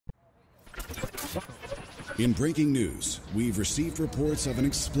In breaking news, we've received reports of an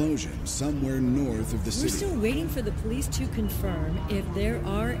explosion somewhere north of the city. We're still waiting for the police to confirm if there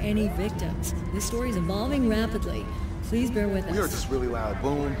are any victims. This story is evolving rapidly. Please bear with us. We heard this really loud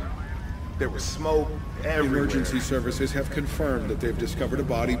boom. There was smoke everywhere. Emergency services have confirmed that they've discovered a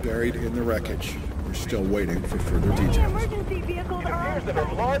body buried in the wreckage. We're still waiting for further details. Emergency vehicles are on It appears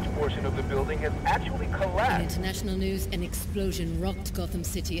that a large portion of the building has actually In collapsed. international news, an explosion rocked Gotham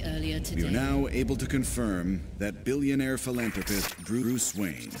City earlier today. We are now able to confirm that billionaire philanthropist Bruce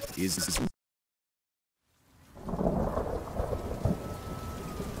Wayne is...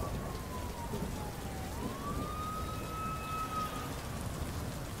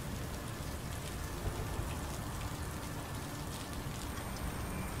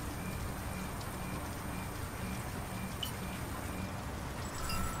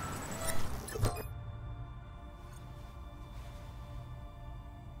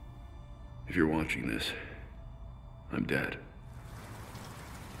 If you're watching this, I'm dead.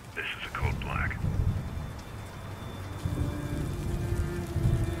 This is a code black.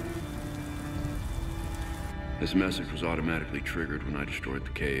 This message was automatically triggered when I destroyed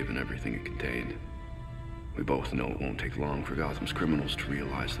the cave and everything it contained. We both know it won't take long for Gotham's criminals to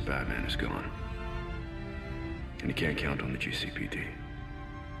realize the Batman is gone. And you can't count on the GCPD.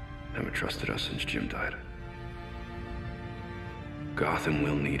 Haven't trusted us since Jim died. Gotham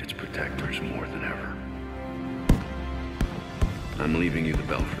will need its protectors more than ever. I'm leaving you the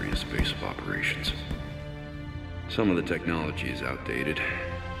Belfry as base of operations. Some of the technology is outdated,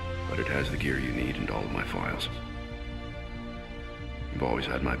 but it has the gear you need and all of my files. You've always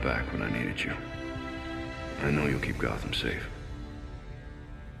had my back when I needed you. I know you'll keep Gotham safe.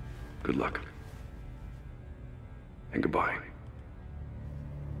 Good luck. And goodbye.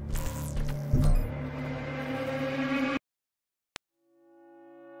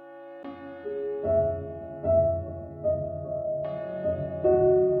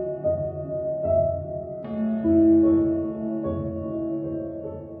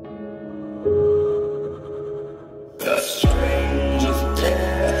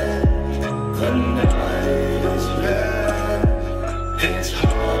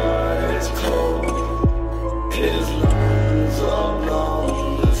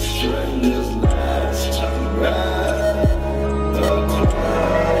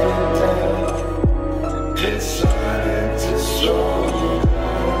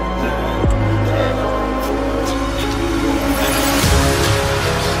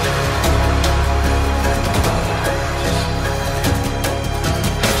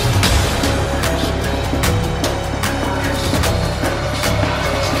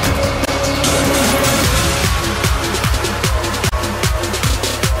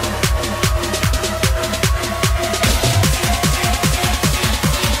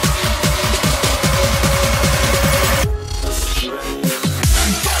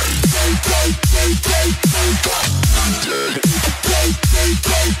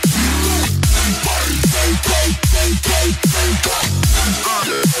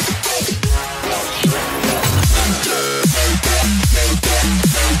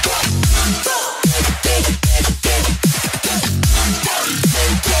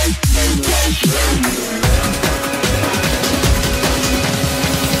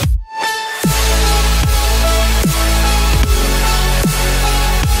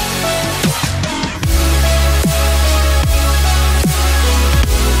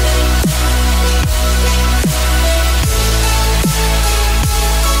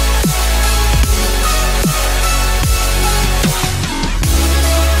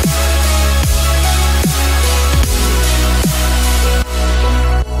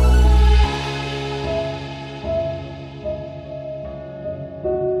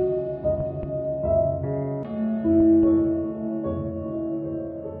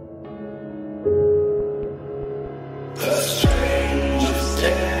 The strength